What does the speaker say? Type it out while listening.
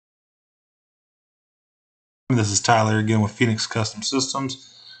This is Tyler again with Phoenix Custom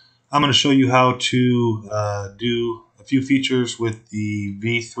Systems. I'm going to show you how to do a few features with the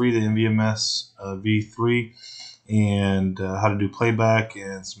V3, the NVMS V3, and how to do playback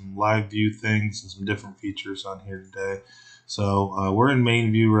and some live view things and some different features on here today. So we're in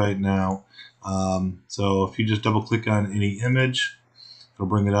main view right now. So if you just double click on any image, it'll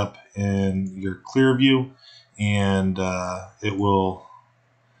bring it up in your clear view, and it will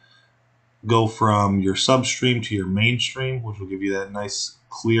go from your substream to your mainstream, which will give you that nice,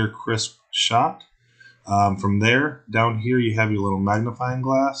 clear, crisp shot. From there, down here, you have your little magnifying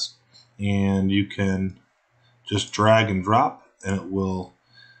glass, and you can just drag and drop, and it will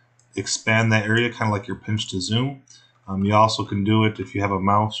expand that area, kind of like your pinch to zoom. You also can do it if you have a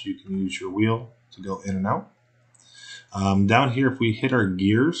mouse. You can use your wheel to go in and out. Down here, if we hit our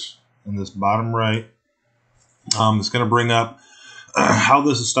gears in this bottom right, it's going to bring up how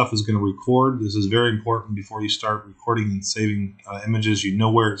this stuff is going to record. This is very important before you start recording and saving images. You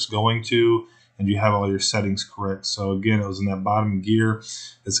know where it's going to, and you have all your settings correct. So again, it was in that bottom gear.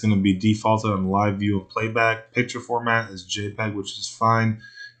 It's going to be defaulted on live view of playback. Picture format is JPEG, which is fine.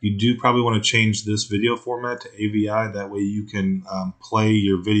 You do probably want to change this video format to AVI. That way you can play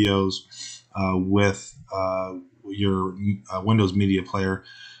your videos with your Windows Media Player.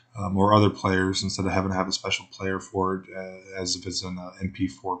 Or other players, instead of having to have a special player for it, as if it's in an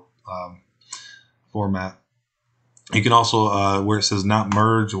MP4 format. You can also, where it says not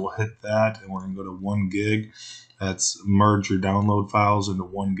merge, we'll hit that, and we're going to go to 1 gig. That's merge your download files into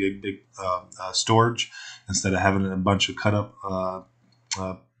 1 gig big storage, instead of having a bunch of cut up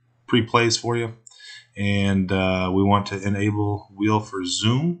pre-plays for you. And we want to enable wheel for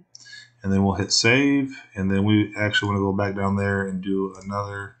zoom, and then we'll hit save, and then we actually want to go back down there and do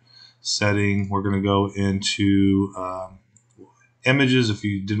another setting. We're going to go into images. If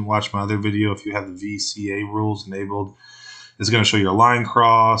you didn't watch my other video, if you have the VCA rules enabled, it's going to show your line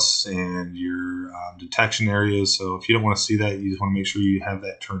cross and your detection areas. So if you don't want to see that, you just want to make sure you have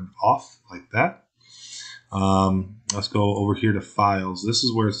that turned off like that. Let's go over here to files. This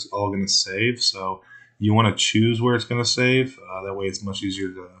is where it's all going to save. So you want to choose where it's going to save. That way it's much easier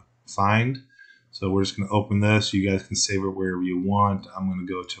to find. So we're just going to open this. You guys can save it wherever you want. I'm going to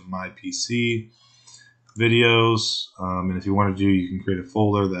go to my PC, videos, and if you want to do, you can create a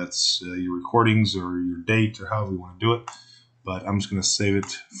folder that's your recordings or your date or however you want to do it. But I'm just going to save it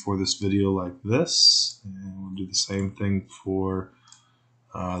for this video like this, and we'll do the same thing for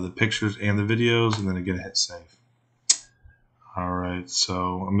the pictures and the videos, and then again hit save. Alright,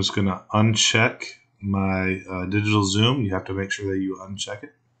 so I'm just going to uncheck my digital zoom. You have to make sure that you uncheck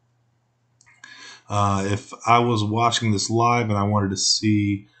it. If I was watching this live and I wanted to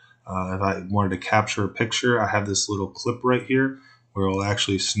see, if I wanted to capture a picture, I have this little clip right here where it'll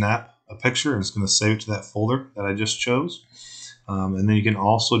actually snap a picture, and it's going to save it to that folder that I just chose. And then you can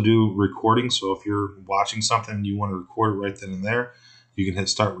also do recording. So if you're watching something and you want to record it right then and there, you can hit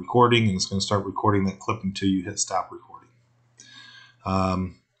start recording, and it's going to start recording that clip until you hit stop recording.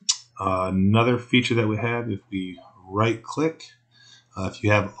 Another feature that we have, if we right click, if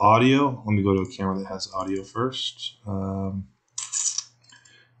you have audio, let me go to a camera that has audio first.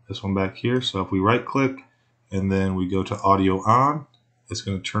 This one back here. So if we right click and then we go to audio on, it's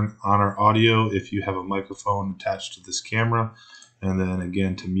going to turn on our audio if you have a microphone attached to this camera. And then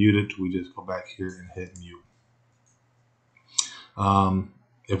again, to mute it, we just go back here and hit mute.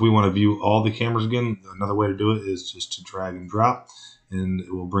 If we want to view all the cameras again, another way to do it is just to drag and drop, and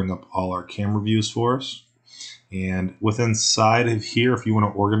it will bring up all our camera views for us. And within inside of here, if you want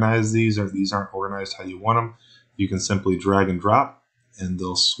to organize these, or these aren't organized how you want them, you can simply drag and drop, and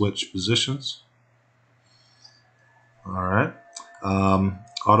they'll switch positions. All right.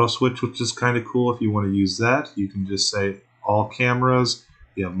 Auto switch, which is kind of cool. If you want to use that, you can just say all cameras.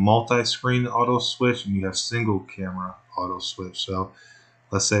 You have multi-screen auto switch, and you have single camera auto switch. So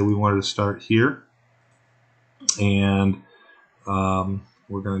let's say we wanted to start here, and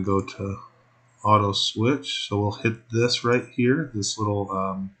we're going to go to auto switch. So we'll hit this right here, this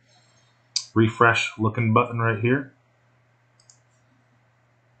little refresh looking button right here.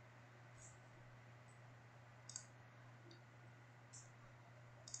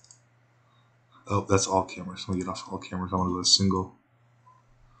 Oh, that's all cameras. Let me get off all cameras. I want to go to single.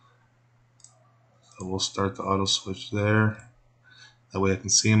 So we'll start the auto switch there. That way I can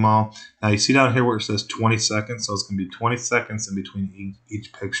see them all. Now you see down here where it says 20 seconds. So it's going to be 20 seconds in between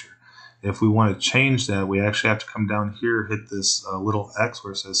each picture. If we want to change that, we actually have to come down here, hit this little X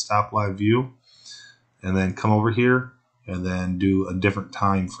where it says stop live view, and then come over here and then do a different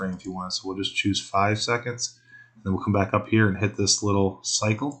time frame if you want. So we'll just choose 5 seconds. Then we'll come back up here and hit this little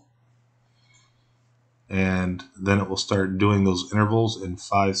cycle. and then it will start doing those intervals in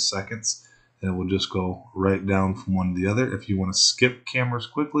 5 seconds, and it will just go right down from one to the other. If you want to skip cameras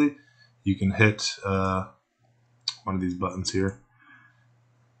quickly, you can hit one of these buttons here,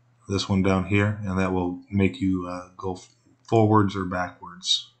 this one down here, and that will make you go forwards or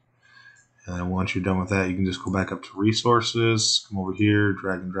backwards. And then once you're done with that, you can just go back up to resources, come over here,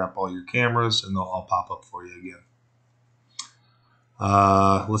 drag and drop all your cameras, and they'll all pop up for you again.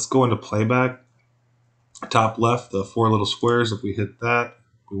 Let's go into playback. Top left, the 4 little squares, if we hit that,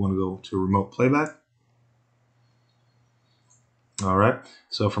 we want to go to remote playback. Alright,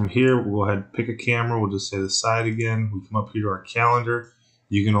 so from here, we'll go ahead and pick a camera. We'll just say the side again. We come up here to our calendar.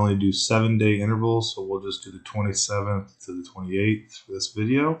 You can only do 7-day intervals, so we'll just do the 27th to the 28th for this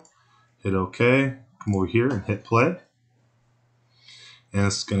video. Hit OK. Come over here and hit play. And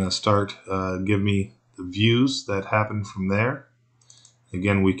it's going to start give me the views that happen from there.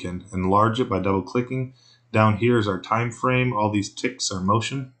 Again, we can enlarge it by double-clicking. Down here is our time frame. All these ticks are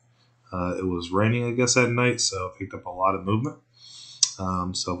motion. It was raining, I guess, at night, so it picked up a lot of movement.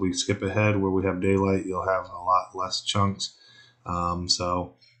 So if we skip ahead where we have daylight, you'll have a lot less chunks.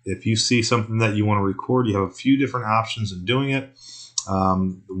 So if you see something that you want to record, you have a few different options in doing it.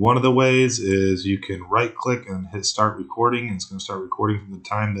 One of the ways is you can right-click and hit start recording, and it's going to start recording from the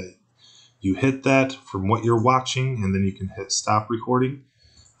time that you hit that from what you're watching, and then you can hit stop recording,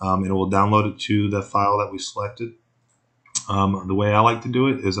 and it will download it to the file that we selected. The way I like to do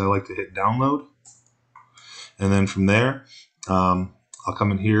it is I like to hit download, and then from there I'll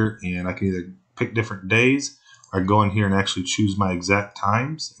come in here and I can either pick different days or go in here and actually choose my exact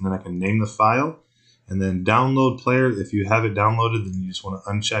times, and then I can name the file, and then download player. If you have it downloaded, then you just want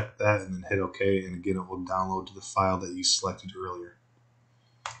to uncheck that and then hit OK, and again it will download to the file that you selected earlier.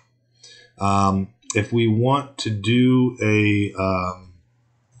 If we want to do a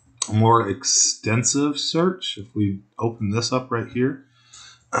more extensive search, if we open this up right here,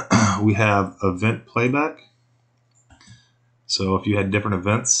 we have event playback. So if you had different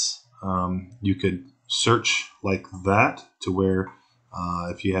events, you could search like that, to where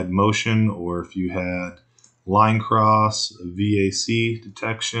if you had motion, or if you had line cross, VAC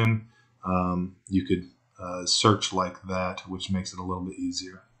detection, you could search like that, which makes it a little bit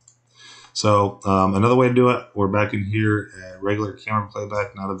easier. So another way to do it, we're back in here at regular camera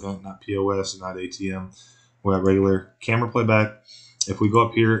playback, not event, not POS, not ATM. We're at regular camera playback. If we go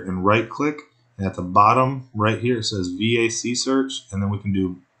up here and right click, and at the bottom right here it says VAC search, and then we can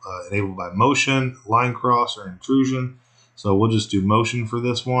do enable by motion, line cross, or intrusion. So we'll just do motion for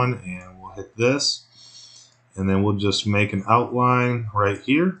this one, and we'll hit this, and then we'll just make an outline right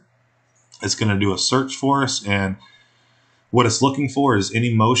here. It's going to do a search for us, and what it's looking for is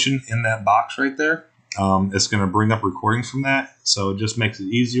any motion in that box right there. It's going to bring up recordings from that, so it just makes it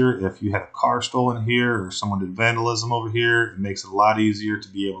easier. If you had a car stolen here, or someone did vandalism over here, it makes it a lot easier to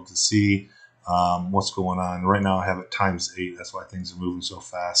be able to see what's going on. Right now I have it ×8, that's why things are moving so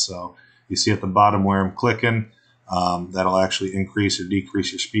fast. So you see at the bottom where I'm clicking, that'll actually increase or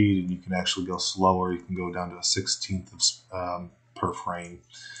decrease your speed, and you can actually go slower. You can go down to a 1/16 per frame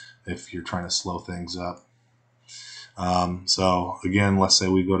if you're trying to slow things up. So again, let's say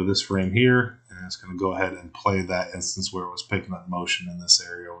we go to this frame here, and it's going to go ahead and play that instance where it was picking up motion in this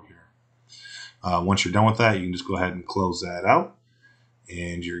area over here. Once you're done with that, you can just go ahead and close that out,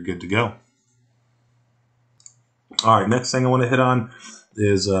 and you're good to go. All right, next thing I want to hit on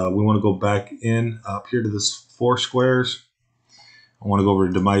is we want to go back in up here to this 4 squares. I want to go over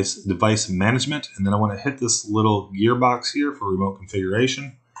to device management, and then I want to hit this little gearbox here for remote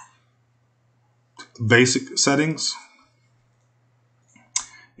configuration. Basic settings.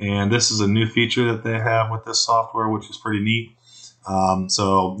 And this is a new feature that they have with this software, which is pretty neat.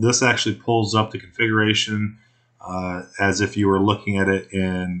 So this actually pulls up the configuration as if you were looking at it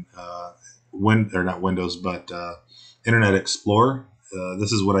in not Windows, but Internet Explorer.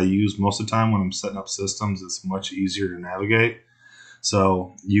 This is what I use most of the time when I'm setting up systems. It's much easier to navigate.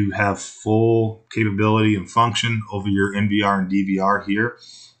 So you have full capability and function over your NVR and DVR here.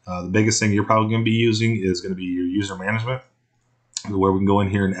 The biggest thing you're probably going to be using is going to be your user management, where we can go in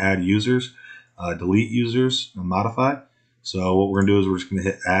here and add users, delete users, and modify. So what we're going to do is we're just going to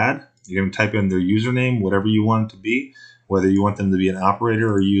hit add. You're going to type in their username, whatever you want it to be, whether you want them to be an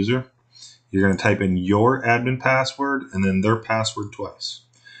operator or a user. You're going to type in your admin password and then their password twice.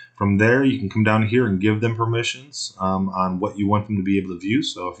 From there, you can come down here and give them permissions on what you want them to be able to view.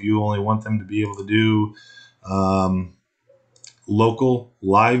 So if you only want them to be able to do local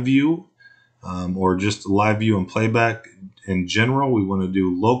live view, or just live view and playback in general, we want to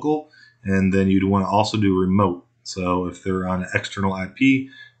do local, and then you'd want to also do remote. So if they're on an external IP,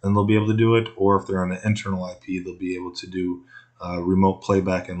 then they'll be able to do it. Or if they're on an internal IP, they'll be able to do remote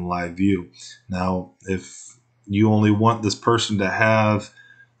playback and live view. Now, if you only want this person to have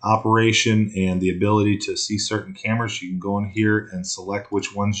operation and the ability to see certain cameras, you can go in here and select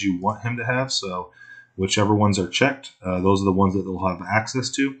which ones you want him to have. So whichever ones are checked, those are the ones that they'll have access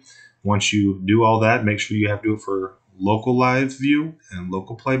to. Once you do all that, make sure you have to do it for local live view and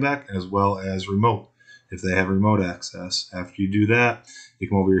local playback, as well as remote if they have remote access. After you do that, you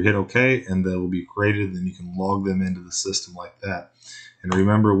come over here, hit OK, and they will be created. Then you can log them into the system like that. And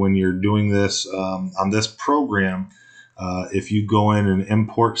remember, when you're doing this on this program, if you go in and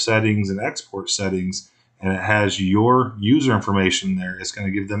import settings and export settings, and it has your user information there, it's going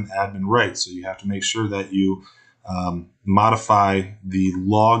to give them admin rights. So you have to make sure that you modify the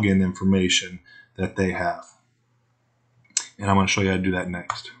login information that they have. And I'm going to show you how to do that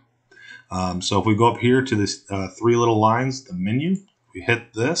next. So if we go up here to this three little lines, the menu, we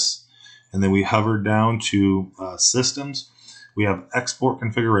hit this, and then we hover down to systems. We have export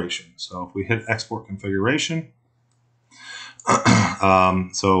configuration. So if we hit export configuration,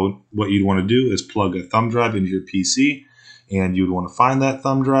 so what you'd want to do is plug a thumb drive into your PC, and you'd want to find that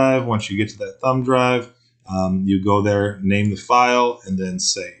thumb drive. Once you get to that thumb drive, you go there, name the file, and then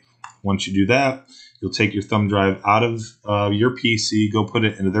save. Once you do that, you'll take your thumb drive out of your PC, go put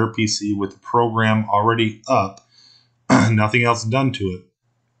it into their PC with the program already up, nothing else done to it,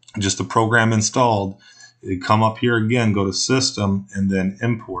 just the program installed. You come up here again, go to System, and then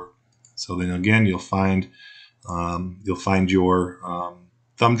Import. So then again, you'll find your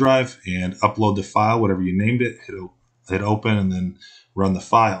thumb drive and upload the file, whatever you named it. Hit Open, and then run the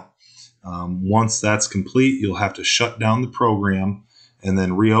file. Once that's complete, you'll have to shut down the program and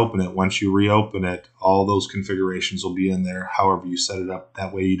then reopen it. Once you reopen it, all those configurations will be in there, however you set it up.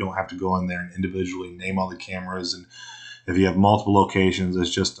 That way you don't have to go in there and individually name all the cameras. And if you have multiple locations,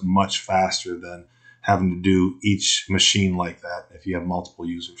 it's just much faster than having to do each machine like that if you have multiple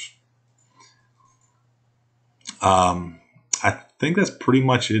users. I think that's pretty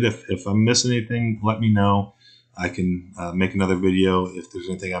much it. If I'm missing anything, let me know. I can make another video if there's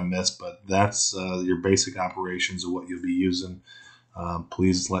anything I missed, but that's your basic operations of what you'll be using.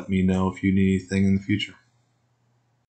 Please let me know if you need anything in the future.